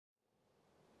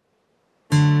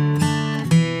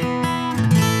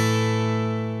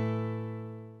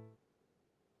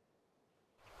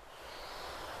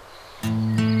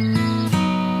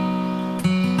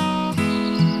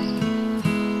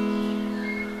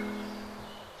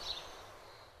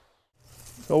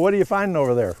So what are you finding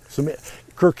over there? Some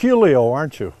curculio,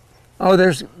 aren't you? Oh,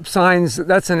 there's signs.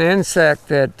 That's an insect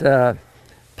that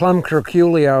plum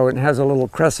curculio, and has a little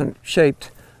crescent-shaped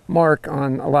mark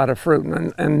on a lot of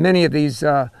fruit, and many of these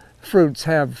fruits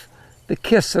have the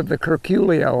kiss of the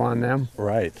curculio on them.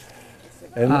 Right,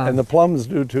 and the plums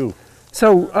do too.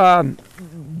 So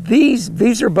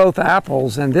these are both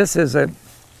apples, and this is a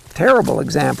terrible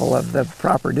example of the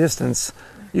proper distance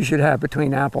you should have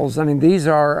between apples. I mean, these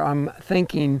are, I'm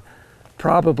thinking,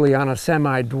 probably on a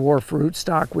semi-dwarf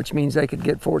rootstock, which means they could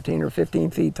get 14 or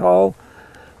 15 feet tall.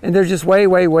 And they're just way,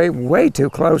 way, way, way too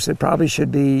close. It probably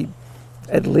should be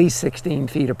at least 16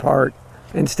 feet apart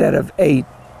instead of 8.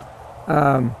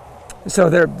 So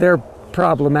they're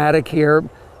problematic here.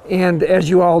 And as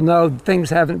you all know, things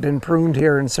haven't been pruned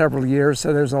here in several years,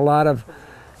 so there's a lot of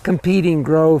competing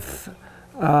growth.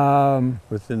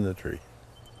 Within the tree.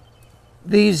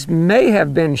 These may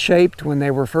have been shaped when they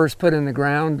were first put in the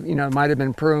ground. You know, it might have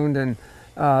been pruned, and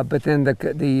but then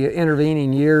the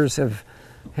intervening years have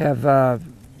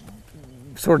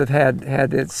sort of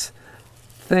had its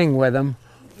thing with them.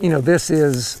 You know, this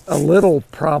is a little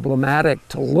problematic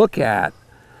to look at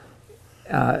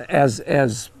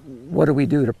as what do we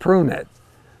do to prune it?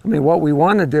 I mean, what we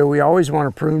want to do, we always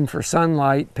want to prune for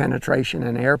sunlight penetration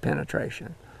and air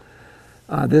penetration.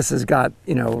 This has got,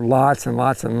 you know, lots and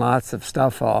lots and lots of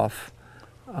stuff off.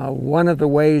 One of the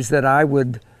ways that I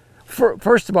would,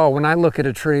 first of all, when I look at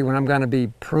a tree, when I'm going to be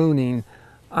pruning,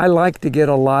 I like to get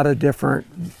a lot of different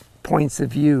points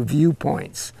of view,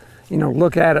 viewpoints. You know,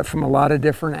 look at it from a lot of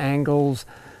different angles.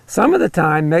 Some of the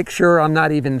time, make sure I'm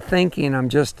not even thinking, I'm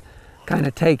just kind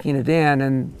of taking it in,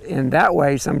 and in that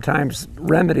way, sometimes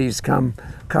remedies come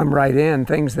right in,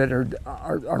 things that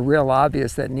are real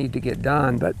obvious that need to get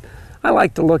done. But I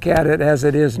like to look at it as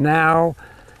it is now,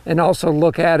 and also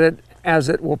look at it as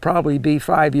it will probably be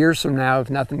 5 years from now if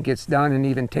nothing gets done, and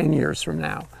even 10 years from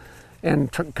now,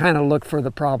 and kind of look for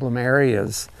the problem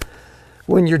areas.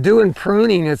 When you're doing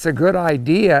pruning, it's a good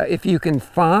idea if you can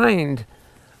find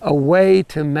a way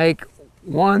to make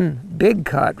one big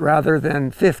cut rather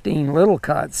than 15 little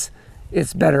cuts.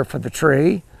 It's better for the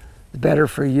tree, it's better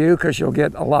for you because you'll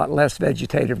get a lot less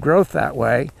vegetative growth that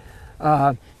way.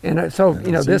 And so,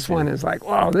 you know, this one is like,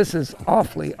 wow, this is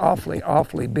awfully, awfully,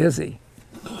 awfully busy.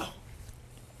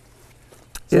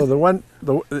 So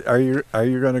are you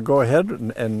going to go ahead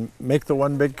and make the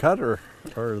one big cut, or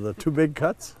the two big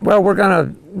cuts? Well,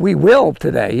 we will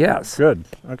today, yes. Good.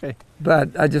 Okay.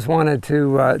 But I just wanted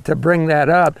to bring that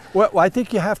up. Well, I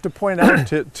think you have to point out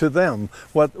to them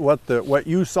what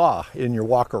you saw in your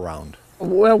walk around.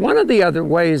 Well, one of the other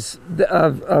ways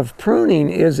of pruning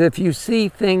is if you see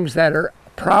things that are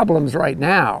problems right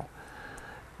now,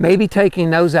 maybe taking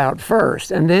those out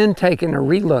first and then taking a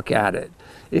relook at it.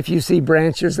 If you see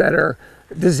branches that are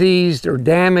diseased or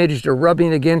damaged or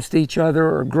rubbing against each other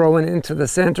or growing into the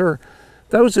center,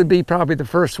 those would be probably the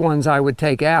first ones I would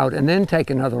take out and then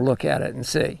take another look at it and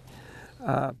see.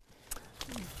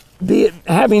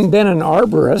 Having been an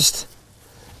arborist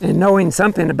and knowing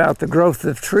something about the growth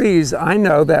of trees, I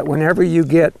know that whenever you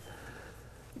get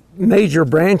major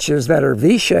branches that are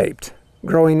V-shaped,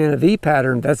 growing in a V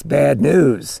pattern, that's bad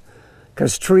news.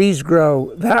 Because trees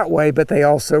grow that way, but they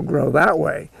also grow that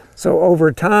way. So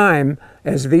over time,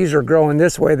 as these are growing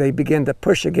this way, they begin to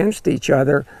push against each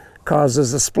other,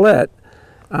 causes a split.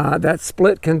 That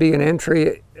split can be an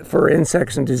entry for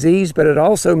insects and disease, but it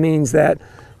also means that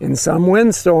in some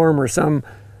windstorm or some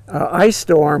ice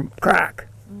storm, crack.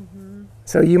 Mm-hmm.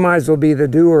 So you might as well be the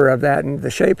doer of that and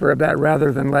the shaper of that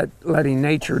rather than letting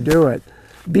nature do it.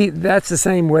 That's the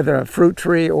same with a fruit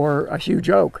tree or a huge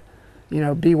oak. You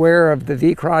know, beware of the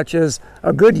V crotches.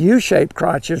 A good U-shaped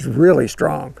crotch is really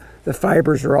strong. The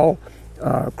fibers are all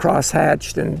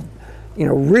cross-hatched and, you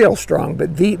know, real strong, but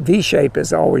V-shape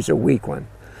is always a weak one.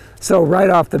 So right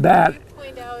off the bat, can you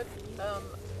point out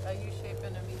a U-shape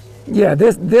and a V-shape?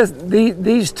 Yeah,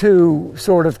 these two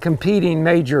sort of competing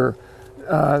major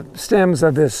stems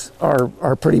of this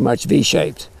are pretty much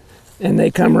V-shaped, and they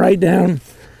come right down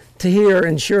to here.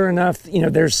 And sure enough, you know,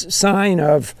 there's sign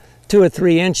of 2 or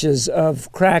 3 inches of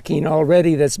cracking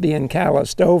already that's being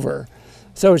calloused over.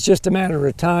 So it's just a matter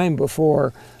of time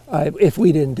before, if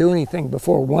we didn't do anything,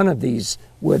 before one of these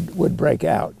would break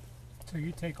out. So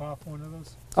you take off one of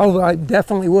those? Oh, I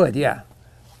definitely would, yeah.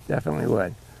 Definitely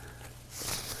would.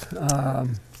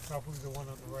 Probably the one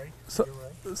on the right, so, your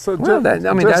right. So Well, just,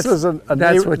 I mean, just that's- as a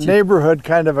that's what you- neighborhood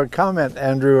kind of a comment,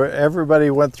 Andrew, everybody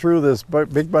went through this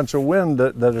big bunch of wind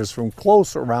that is from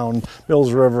close around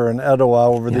Mills River and Etowah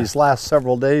over Yeah. these last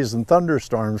several days and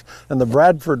thunderstorms, and the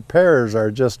Bradford pears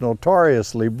are just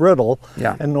notoriously brittle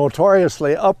Yeah. and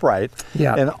notoriously upright.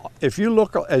 Yeah. And if you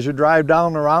look as you drive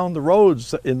down around the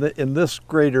roads in this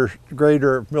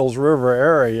greater Mills River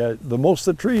area, the most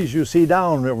of the trees you see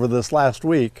down over this last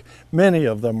week, many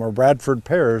of them are Bradford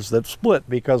pears that split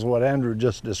because of what Andrew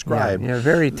just described. Yeah,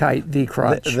 very tight V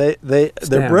crotch. They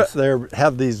stems.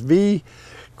 have these V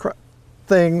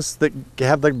things that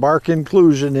have the bark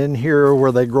inclusion in here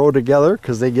where they grow together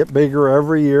because they get bigger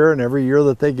every year, and every year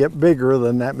that they get bigger,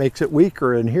 then that makes it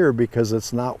weaker in here because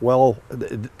it's not well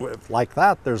like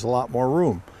that. There's a lot more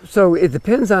room. So it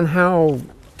depends on how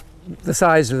the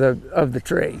size of the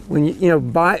tree. When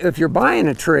if you're buying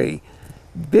a tree,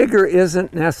 bigger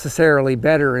isn't necessarily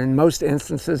better. In most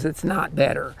instances, it's not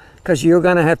better because you're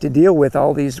going to have to deal with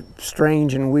all these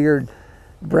strange and weird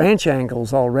branch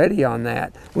angles already on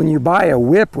that. When you buy a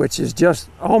whip, which is just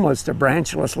almost a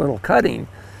branchless little cutting,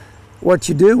 what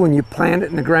you do when you plant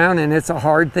it in the ground, and it's a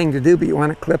hard thing to do, but you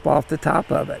want to clip off the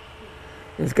top of it.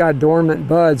 It's got dormant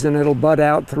buds, and it'll bud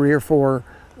out 3 or 4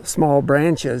 small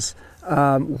branches.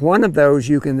 One of those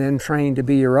you can then train to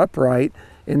be your upright,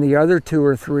 and the other 2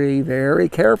 or 3 very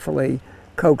carefully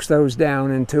coax those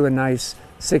down into a nice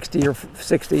 60 or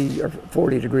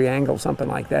 40 degree angle, something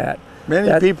like that.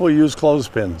 Many people use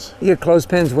clothespins. You get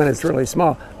clothespins when it's really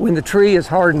small. When the tree is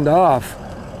hardened off,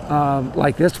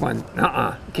 like this one,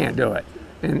 can't do it.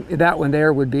 And that one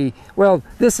there would be, well,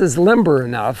 this is limber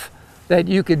enough that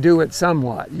you could do it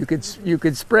somewhat. You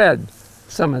could spread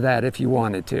some of that if you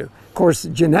wanted to. Of course,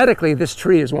 genetically, this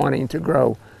tree is wanting to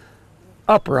grow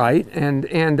upright, and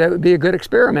that would be a good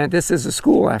experiment. This is a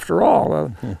school, after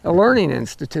all, a learning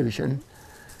institution.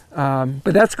 But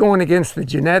that's going against the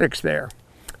genetics there.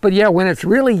 But yeah, when it's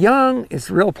really young, it's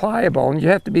real pliable, and you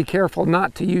have to be careful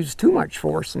not to use too much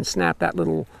force and snap that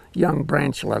little young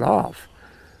branchlet off.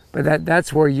 But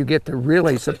that's where you get to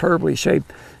really superbly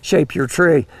shape your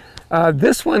tree.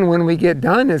 This one, when we get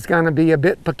done, is going to be a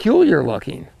bit peculiar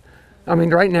looking. I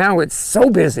mean, right now it's so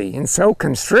busy and so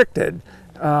constricted.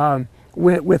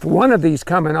 With one of these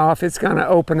coming off, it's going to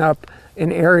open up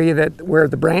an area where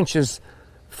the branches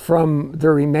from the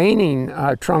remaining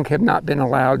trunk have not been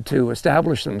allowed to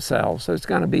establish themselves. So it's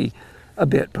going to be a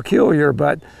bit peculiar,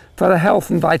 but for the health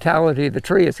and vitality of the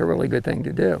tree, it's a really good thing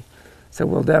to do. So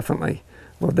we'll definitely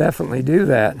do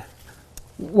that.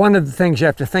 One of the things you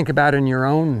have to think about in your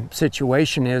own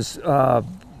situation is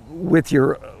with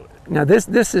your, now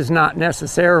this is not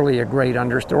necessarily a great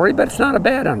understory, but it's not a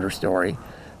bad understory.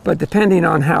 But depending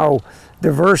on how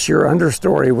diverse your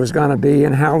understory was going to be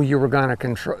and how you were going to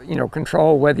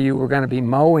control whether you were going to be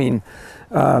mowing,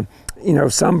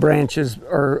 some branches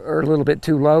are a little bit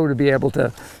too low to be able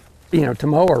to, to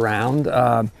mow around.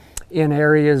 In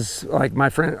areas like my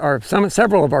friend, or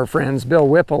several of our friends, Bill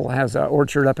Whipple has an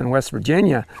orchard up in West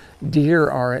Virginia. Deer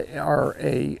are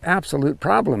a absolute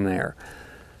problem there.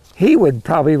 He would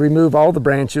probably remove all the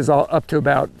branches all up to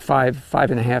about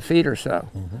 5.5 feet or so.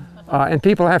 Mm-hmm. And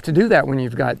people have to do that when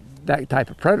you've got that type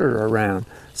of predator around.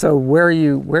 So where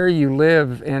you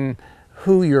live and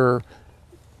who your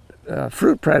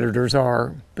fruit predators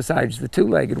are, besides the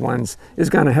two-legged ones, is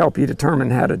going to help you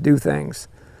determine how to do things.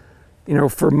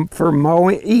 For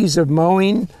mowing, ease of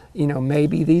mowing,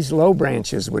 maybe these low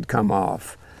branches would come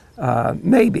off.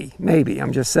 Maybe,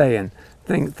 I'm just saying,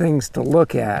 things to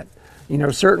look at.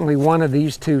 Certainly one of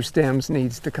these 2 stems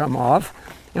needs to come off,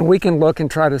 and we can look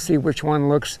and try to see which one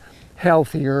looks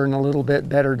healthier and a little bit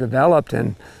better developed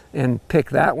and pick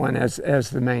that one as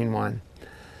the main one.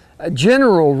 A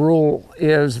general rule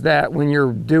is that when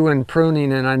you're doing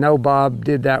pruning, and I know Bob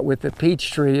did that with the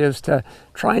peach tree, is to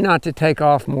try not to take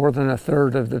off more than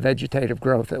 1/3 of the vegetative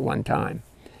growth at one time.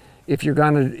 If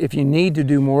you need to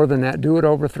do more than that, do it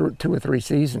over 2 or 3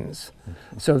 seasons.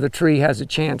 So the tree has a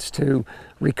chance to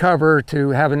recover, to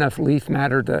have enough leaf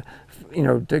matter to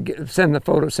send the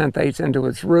photosynthase into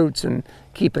its roots and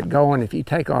keep it going. If you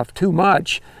take off too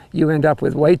much, you end up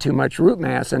with way too much root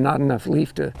mass and not enough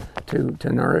leaf to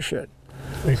nourish it.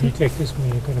 If you take this one,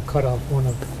 you're going to cut off one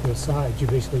of the sides.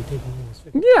 You're basically taking almost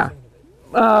 50% Yeah.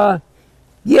 of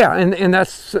it. And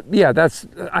that's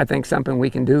I think something we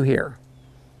can do here.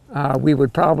 We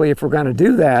would probably, if we're going to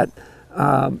do that,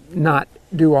 not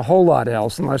do a whole lot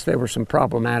else unless there were some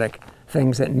problematic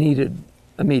things that needed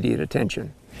immediate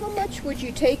attention. How much would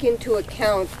you take into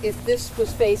account if this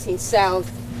was facing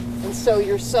south, and so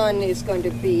your sun is going to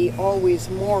be always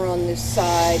more on this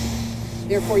side,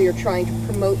 therefore you're trying to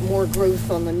promote more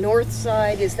growth on the north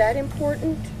side. Is that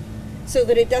important? So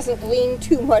that it doesn't lean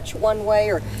too much one way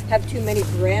or have too many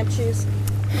branches?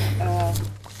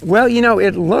 Well, you know,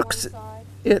 it looks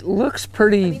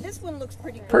pretty. I mean, this one looks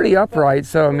pretty good, pretty upright.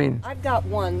 So I mean, I've got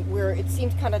one where it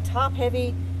seems kind of top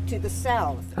heavy to the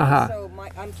south. So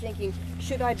I'm thinking,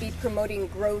 should I be promoting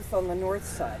growth on the north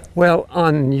side? well,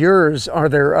 on yours, are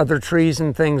there other trees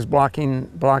and things blocking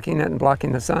it and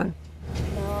blocking the sun?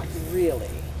 Not really.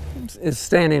 It's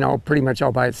standing pretty much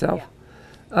all by itself.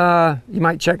 You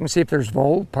might check and see if there's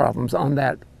vole problems on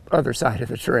that other side of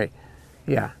the tree.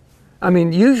 Yeah, I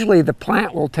mean, usually the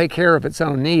plant will take care of its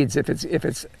own needs if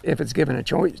it's given a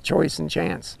choice and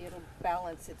chance. It'll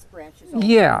balance its branches.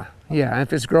 Yeah.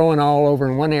 If it's growing all over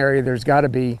in one area, there's got to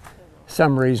be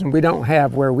some reason. We don't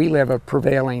have where we live a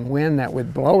prevailing wind that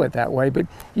would blow it that way, but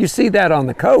you see that on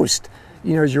the coast.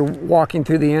 You know, as you're walking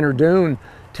through the inner dune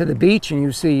to the beach, and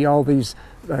you see all these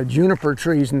juniper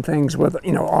trees and things with,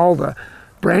 you know, all the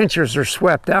branches are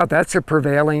swept out. That's a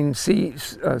prevailing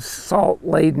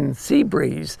salt-laden sea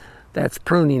breeze that's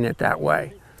pruning it that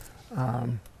way.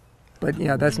 But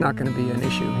yeah, that's not going to be an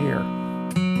issue here.